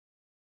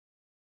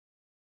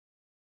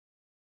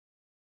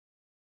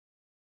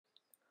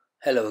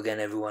Hello again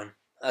everyone.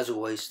 As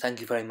always,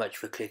 thank you very much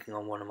for clicking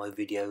on one of my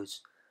videos.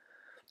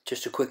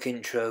 Just a quick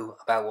intro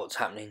about what's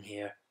happening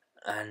here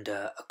and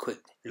a quick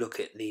look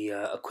at the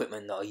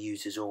equipment that I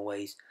use as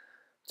always.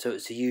 So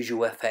it's the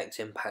usual FX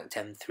Impact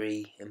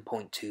M3 in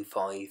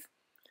 0.25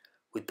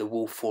 with the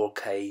Wulf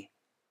 4K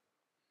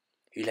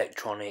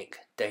electronic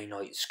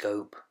day-night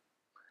scope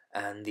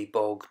and the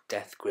BOG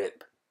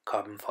Deathgrip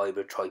carbon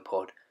fibre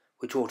tripod,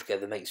 which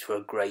altogether makes for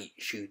a great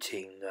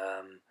shooting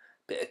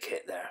bit of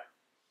kit there.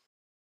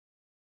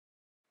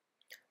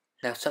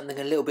 Now something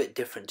a little bit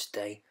different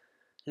today.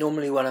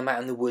 Normally when I'm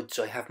out in the woods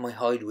I have my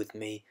hide with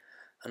me,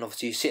 and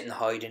obviously you sit in the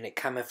hide and it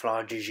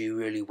camouflages you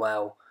really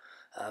well,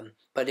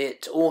 but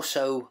it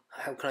also,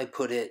 how can I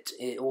put it,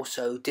 it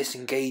also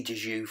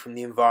disengages you from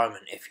the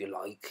environment, if you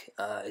like,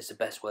 is the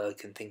best way I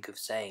can think of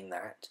saying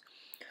that,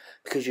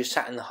 because you're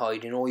sat in the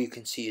hide and all you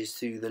can see is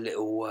through the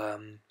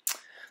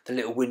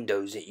little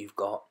windows that you've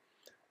got,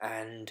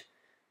 and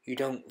you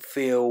don't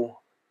feel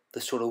the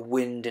sort of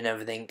wind and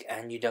everything,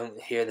 and you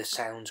don't hear the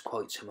sounds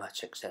quite so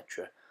much,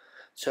 etc.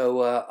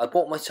 So I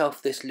bought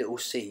myself this little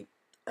seat,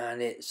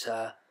 and it's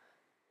a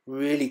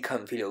really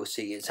comfy little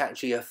seat. It's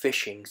actually a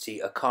fishing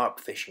seat, a carp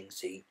fishing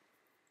seat.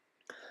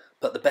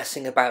 But the best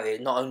thing about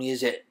it, not only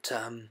is it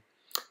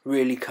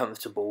really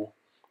comfortable,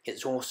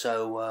 it's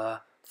also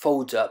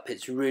folds up.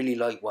 It's really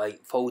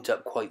lightweight, folds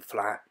up quite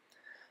flat,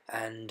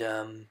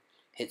 and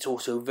it's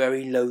also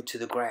very low to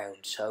the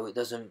ground, so it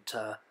doesn't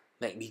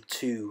make me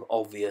too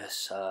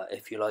obvious,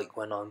 if you like,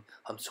 when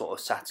I'm sort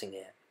of sat in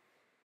it.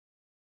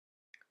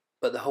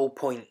 But the whole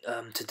point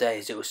today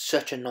is it was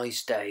such a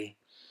nice day,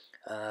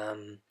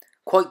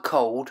 quite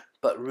cold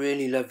but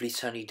really lovely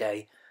sunny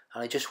day,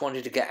 and I just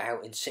wanted to get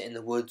out and sit in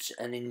the woods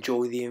and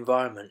enjoy the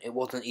environment. It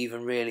wasn't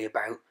even really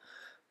about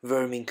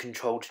vermin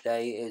control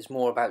today, it was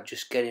more about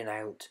just getting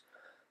out,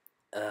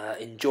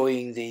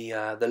 enjoying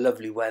the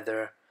lovely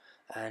weather,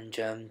 and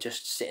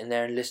just sitting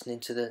there and listening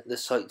to the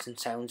sights and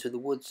sounds of the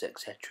woods,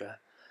 etc.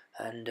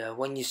 And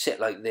when you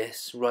sit like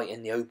this right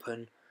in the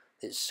open,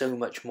 it's so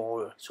much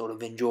more sort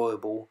of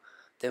enjoyable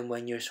than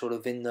when you're sort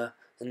of in the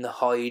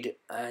hide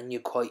and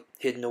you're quite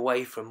hidden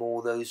away from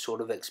all those sort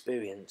of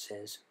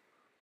experiences.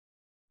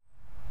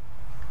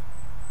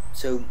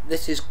 So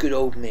this is good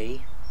old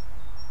me.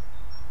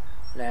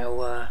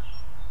 Now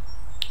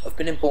I've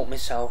been and bought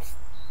myself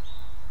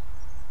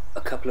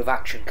a couple of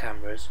action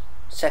cameras,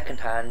 second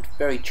hand,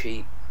 very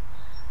cheap,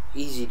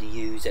 easy to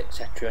use,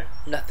 etc.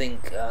 Nothing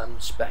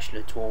special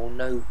at all,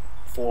 no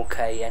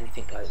 4K,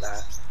 anything like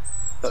that,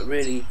 but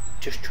really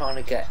just trying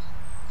to get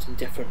some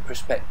different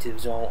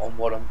perspectives on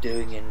what I'm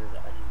doing and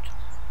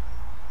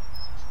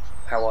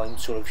how I'm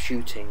sort of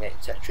shooting,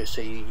 etc.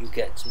 So you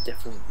get some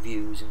different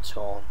views and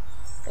so on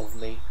of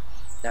me.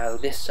 Now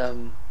this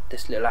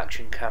little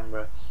action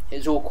camera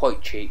is all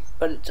quite cheap,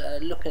 but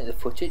looking at the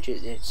footage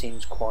it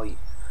seems quite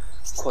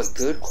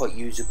good, quite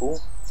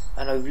usable,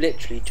 and I've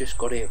literally just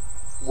got it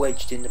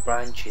wedged in the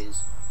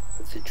branches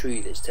of the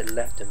tree that's to the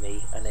left of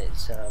me, and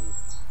it's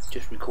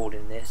just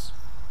recording this,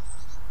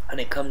 and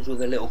it comes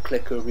with a little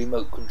clicker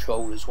remote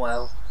control as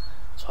well,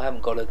 so I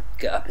haven't got to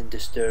get up and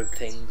disturb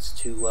things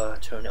to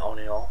turn it on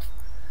and off.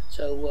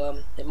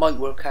 So it might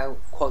work out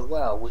quite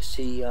well. We'll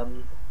see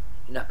in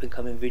up and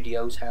coming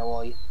videos how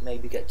I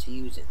maybe get to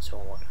use it and so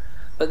on.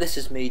 But this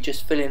is me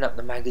just filling up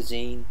the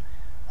magazine.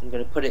 I'm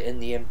going to put it in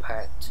the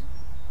Impact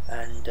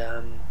and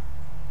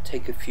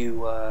take a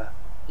few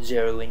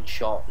 0-inch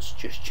shots,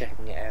 just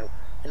checking it out.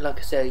 And like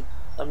I say,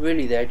 I'm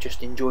really there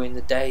just enjoying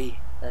the day,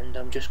 and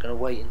I'm just going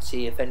to wait and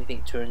see if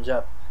anything turns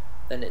up.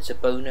 Then it's a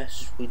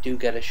bonus. We do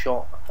get a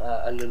shot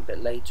a little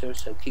bit later,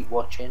 so keep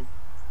watching.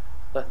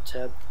 But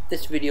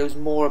this video is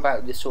more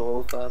about this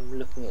sort of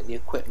looking at the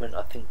equipment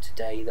I think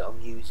today that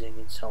I'm using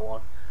and so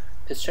on.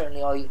 Because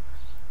certainly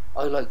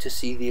I like to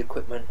see the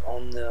equipment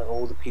on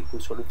all the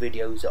people's sort of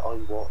videos that I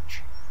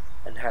watch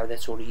and how they're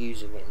sort of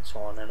using it and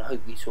so on. And I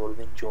hope you sort of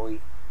enjoy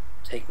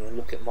taking a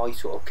look at my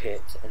sort of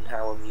kit and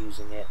how I'm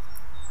using it.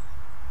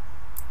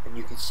 And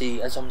you can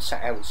see as I'm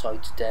sat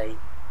outside today,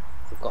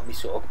 I've got me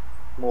sort of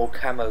more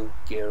camo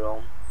gear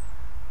on,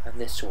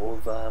 and this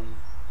sort of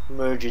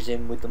merges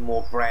in with the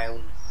more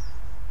brown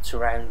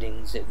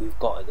surroundings that we've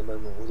got at the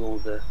moment with all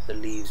the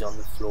leaves on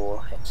the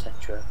floor,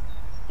 etc.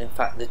 In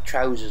fact, the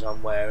trousers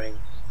I'm wearing,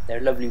 they're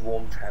lovely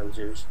warm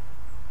trousers,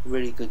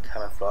 really good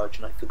camouflage,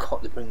 and I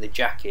forgot to bring the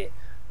jacket,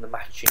 the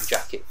matching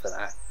jacket for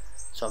that,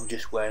 so I'm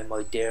just wearing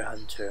my deer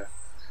hunter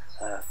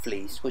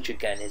fleece, which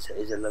again is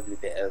a lovely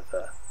bit of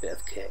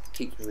kit.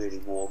 Keeps me really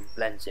warm,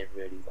 blends in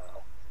really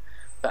well.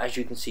 But as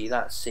you can see,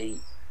 that seat,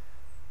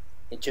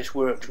 it just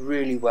worked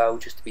really well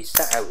just to be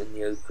sat out in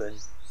the open,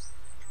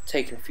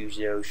 taking a few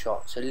 0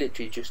 shots. I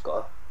literally just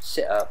got to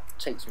sit up,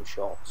 take some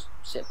shots,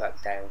 sit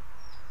back down.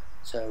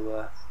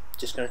 So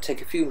just going to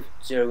take a few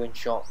 0-inch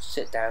shots,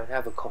 sit down,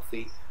 have a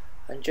coffee,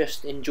 and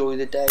just enjoy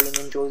the day and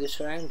enjoy the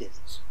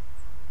surroundings.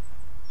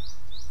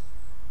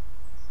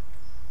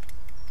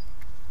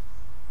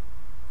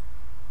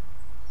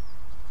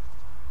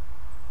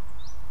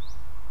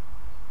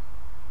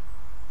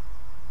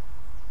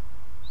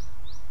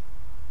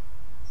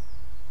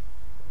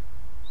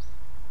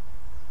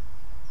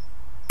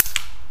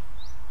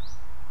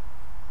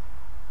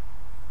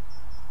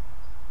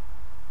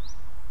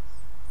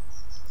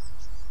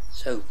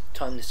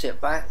 time to sit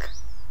back,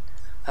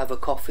 have a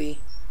coffee,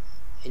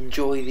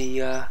 enjoy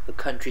the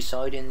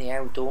countryside and the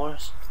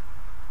outdoors,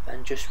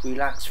 and just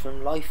relax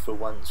from life for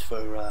once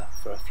for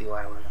a few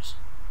hours.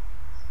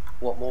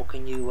 What more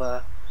can you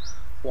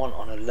want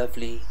on a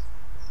lovely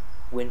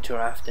winter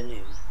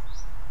afternoon?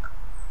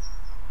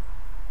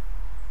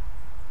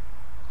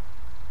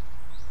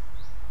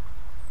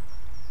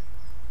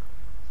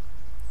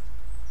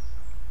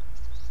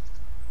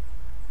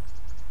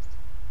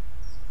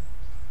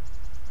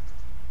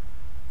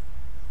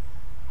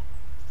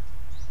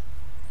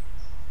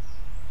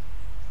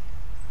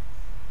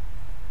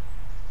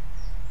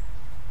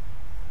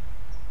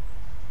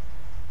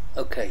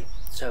 Okay,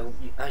 so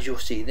as you'll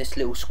see, this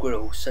little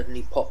squirrel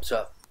suddenly pops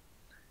up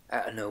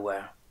out of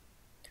nowhere,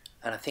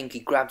 and I think he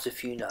grabs a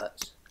few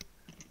nuts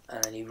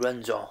and then he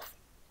runs off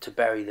to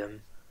bury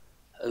them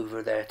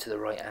over there to the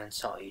right hand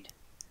side,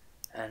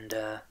 and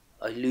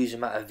I lose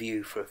him out of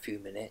view for a few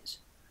minutes,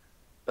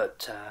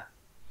 but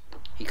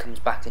he comes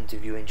back into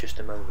view in just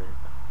a moment.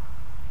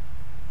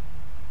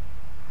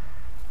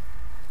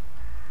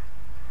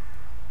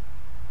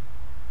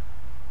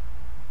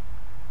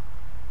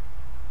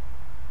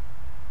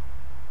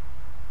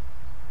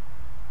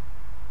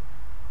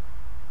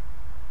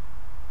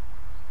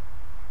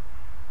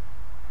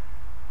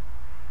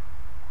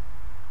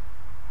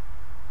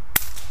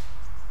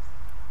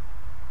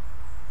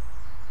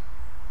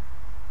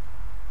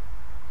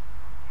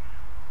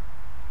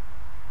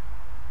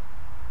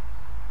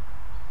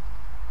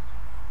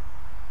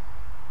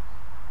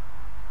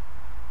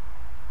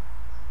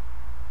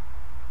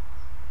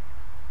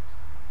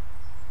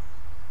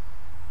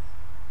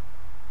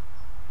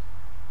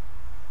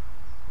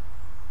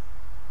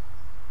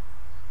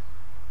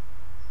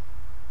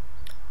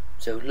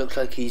 So it looks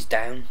like he's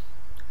down,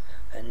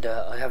 and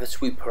I have a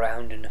sweep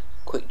around and a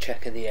quick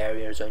check of the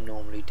area as I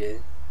normally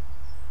do.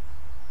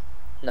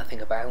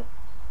 Nothing about.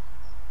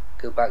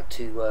 Go back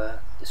to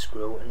the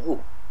squirrel, and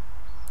oh,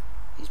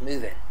 he's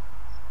moving.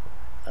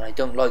 And I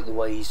don't like the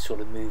way he's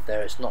sort of moved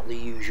there. It's not the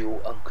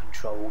usual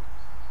uncontrolled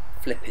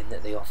flipping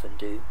that they often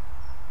do.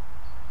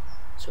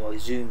 So I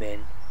zoom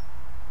in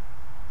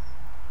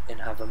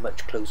and have a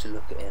much closer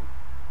look at him.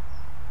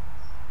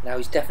 Now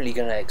he's definitely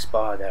going to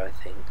expire there, I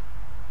think,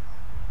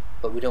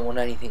 but we don't want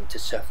anything to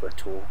suffer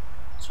at all,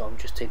 so I'm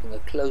just taking a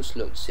close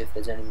look to see if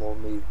there's any more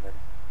movement.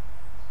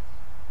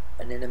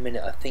 And in a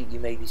minute I think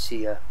you maybe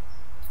see a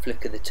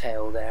flick of the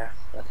tail there.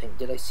 I think,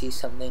 did I see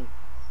something?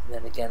 And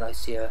then again I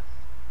see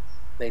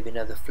maybe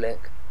another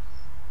flick,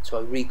 so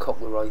I recock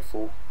the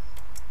rifle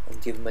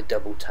and give him a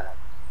double tap.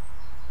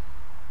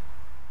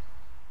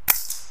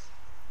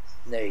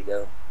 And there you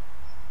go,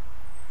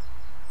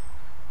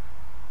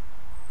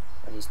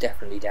 and he's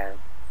definitely down.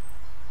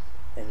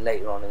 And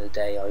later on in the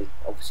day I'll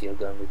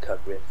go and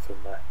recover him from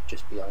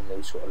just behind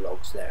those sort of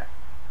logs there.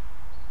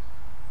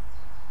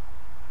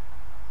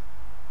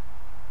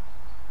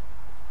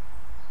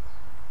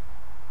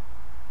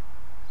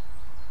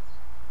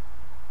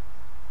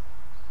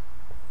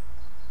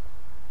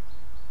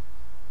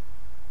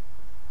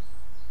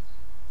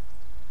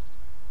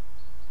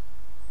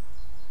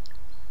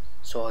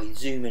 So I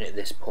zoom in at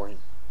this point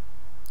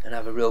and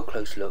have a real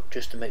close look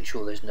just to make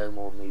sure there's no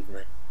more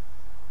movement.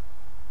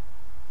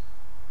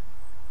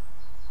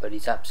 But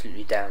he's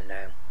absolutely down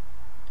now,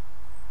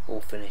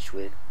 all finished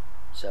with,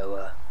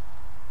 so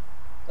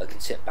I can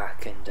sit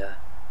back and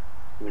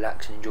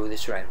relax and enjoy the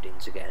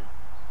surroundings again.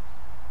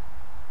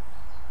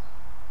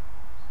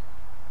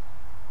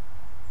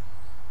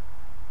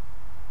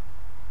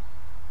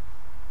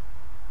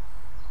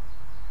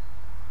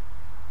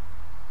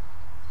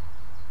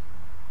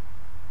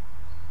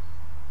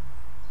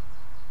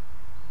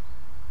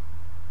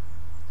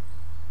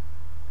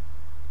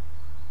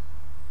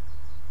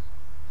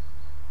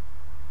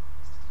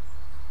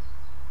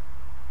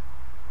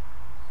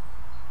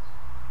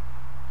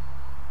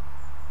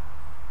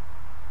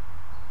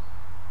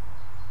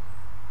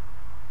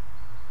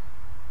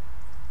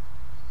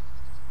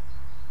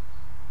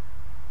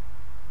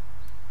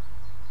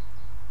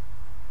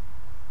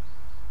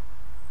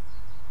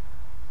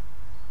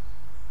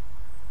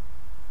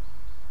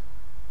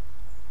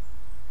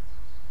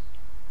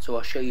 So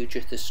I'll show you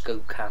just the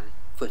scope cam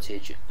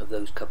footage of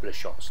those couple of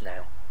shots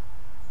now.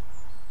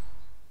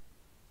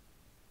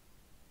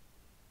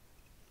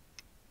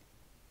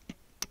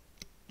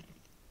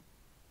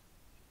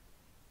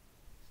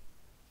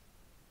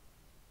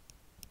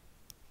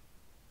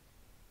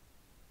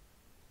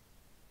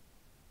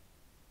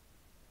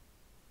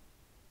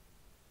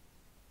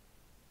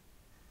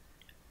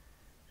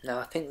 Now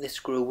I think this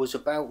squirrel was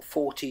about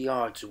 40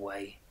 yards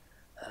away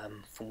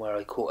from where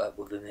I caught up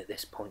with him at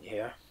this point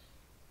here.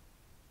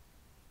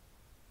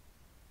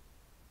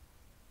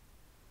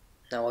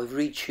 Now I've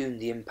retuned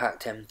the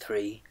Impact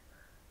M3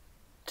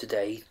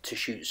 today to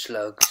shoot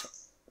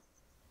slugs.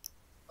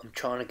 I'm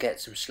trying to get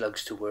some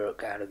slugs to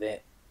work out of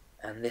it,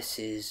 and this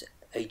is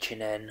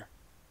H&N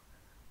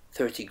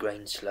 30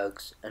 grain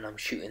slugs, and I'm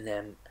shooting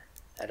them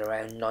at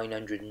around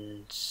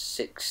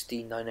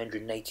 960,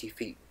 980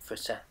 feet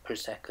per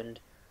second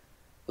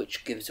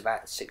which gives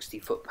about 60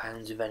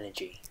 foot-pounds of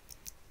energy.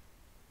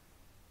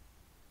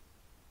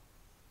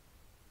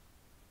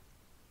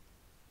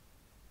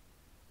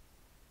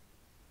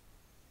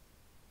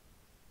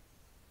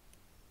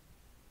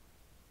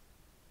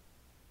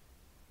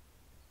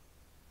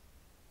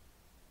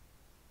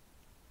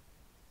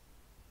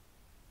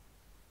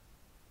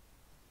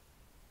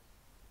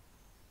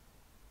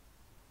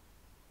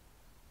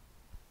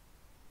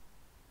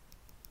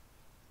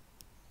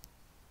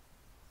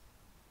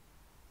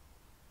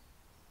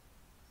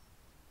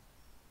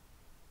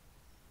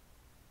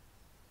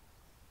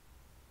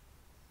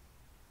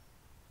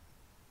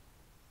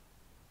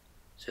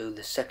 So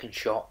the second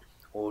shot,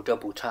 or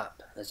double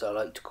tap as I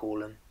like to call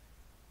them,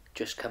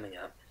 just coming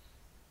up.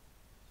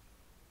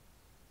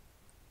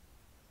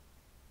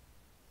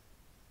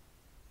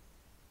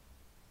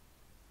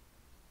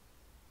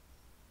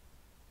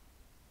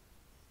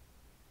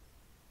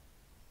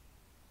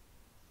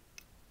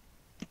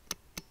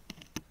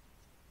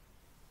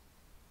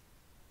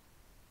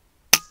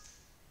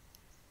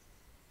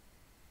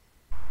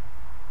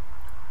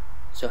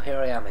 So here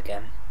I am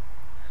again.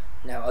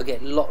 Now I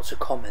get lots of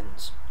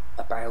comments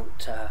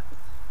about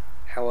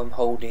how I'm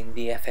holding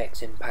the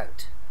FX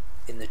Impact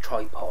in the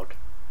tripod,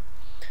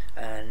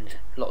 and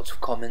lots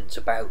of comments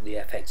about the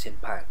FX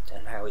Impact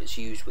and how it's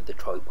used with the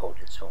tripod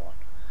and so on.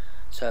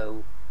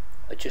 So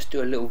I just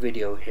do a little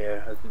video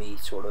here of me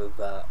sort of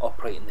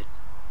operating the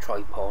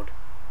tripod.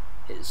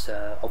 It's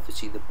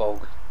obviously the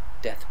BOG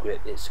Deathgrip.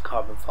 It's a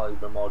carbon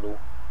fibre model.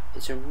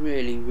 It's a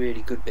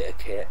really good bit of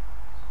kit.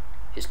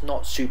 It's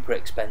not super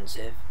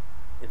expensive.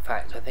 In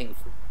fact, I think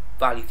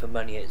value for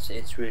money,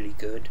 it's really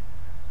good,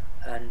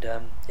 and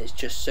it's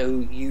just so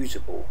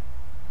usable.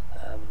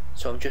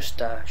 So I'm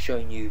just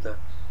showing you the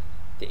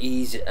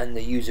ease and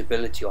the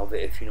usability of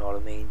it, if you know what I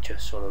mean.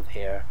 Just sort of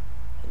here,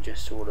 and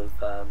just sort of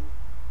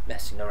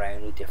messing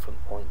around with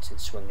different points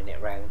and swinging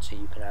it around so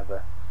you can have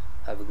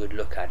a good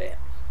look at it.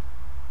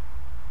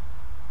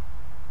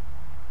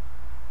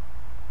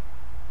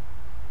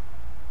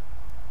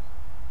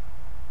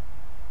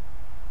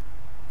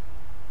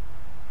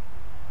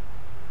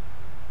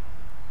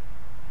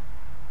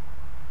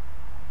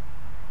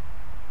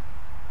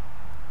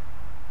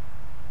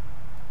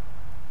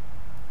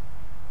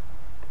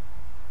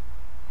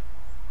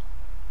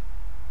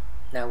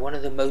 Now, one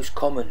of the most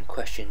common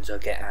questions I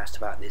get asked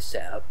about this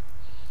setup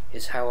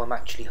is how I'm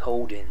actually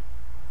holding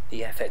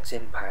the FX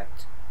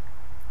Impact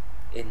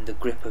in the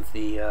grip of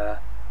the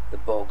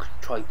BOG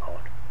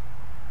tripod.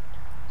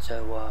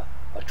 So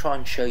I'll try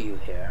and show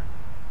you here,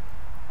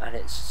 and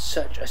it's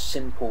such a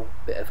simple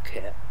bit of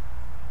kit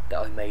that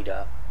I made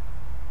up,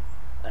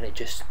 and it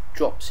just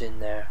drops in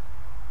there,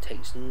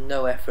 takes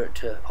no effort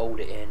to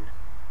hold it in,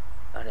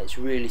 and it's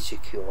really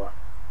secure.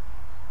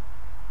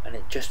 And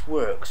it just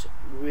works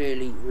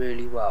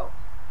really well.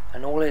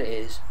 And all it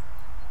is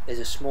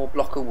a small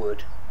block of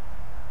wood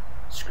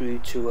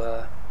screwed to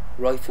a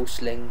rifle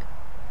sling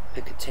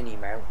Picatinny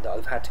mount that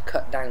I've had to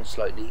cut down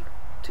slightly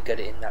to get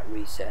it in that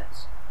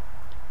recess.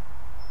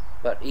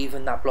 But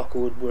even that block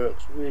of wood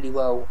works really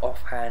well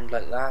offhand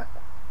like that.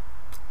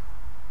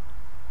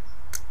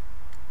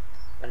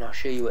 And I'll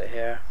show you it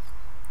here.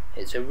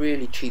 It's a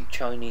really cheap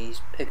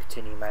Chinese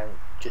Picatinny mount,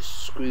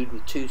 just screwed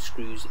with 2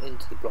 screws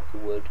into the block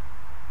of wood.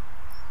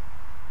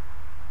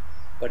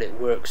 But it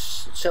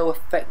works so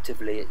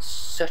effectively. It's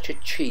such a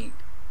cheap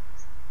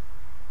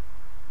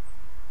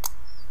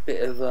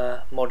bit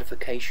of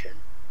modification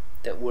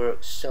that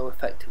works so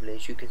effectively.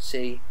 As you can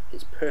see,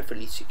 it's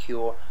perfectly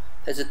secure.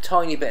 There's a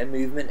tiny bit of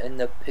movement in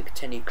the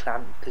Picatinny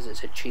clamp because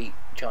it's a cheap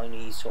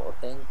Chinese sort of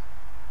thing,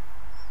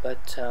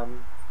 but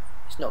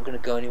it's not going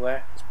to go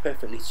anywhere. It's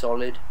perfectly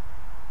solid,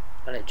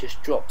 and it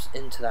just drops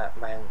into that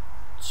mount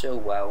so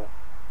well,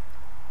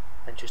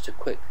 and just a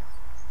quick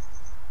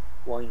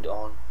wind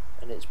on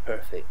and it's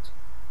perfect.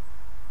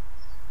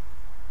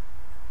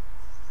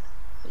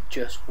 It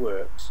just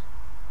works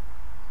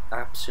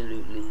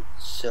absolutely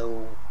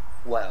so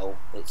well.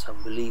 It's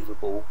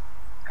unbelievable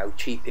how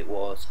cheap it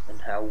was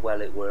and how well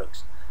it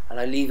works. And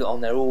I leave it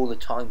on there all the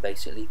time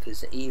basically,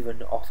 because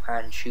even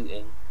offhand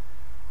shooting,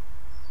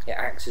 it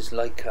acts as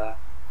like a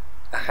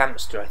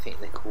hamster, I think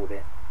they called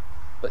it.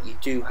 But you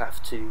do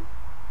have to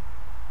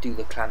do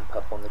the clamp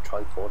up on the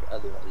tripod,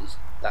 otherwise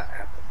that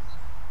happens.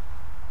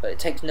 But it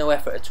takes no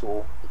effort at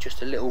all. It's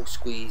just a little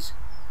squeeze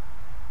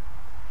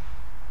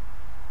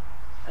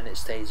and it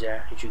stays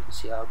there. As you can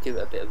see, I'll give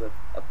it a bit of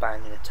a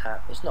bang and a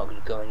tap. It's not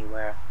going to go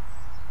anywhere,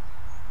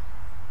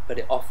 but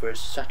it offers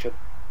such a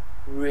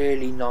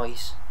really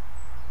nice,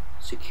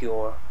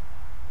 secure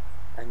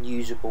and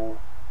usable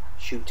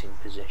shooting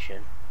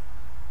position,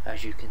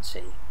 as you can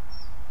see.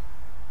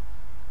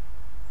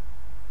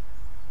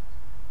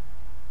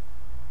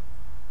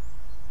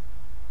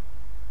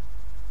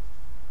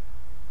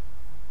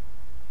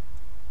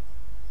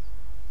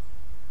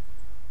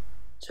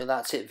 So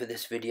that's it for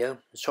this video.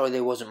 Sorry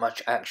there wasn't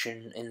much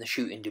action in the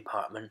shooting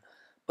department,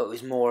 but it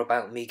was more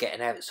about me getting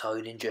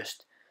outside and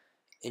just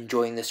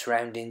enjoying the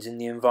surroundings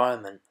and the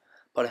environment.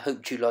 But I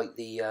hope you liked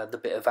the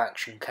bit of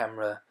action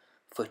camera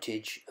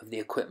footage of the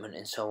equipment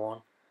and so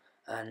on.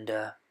 And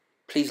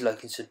please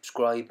like and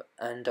subscribe,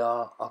 and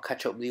I'll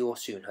catch up with you all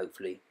soon,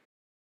 hopefully.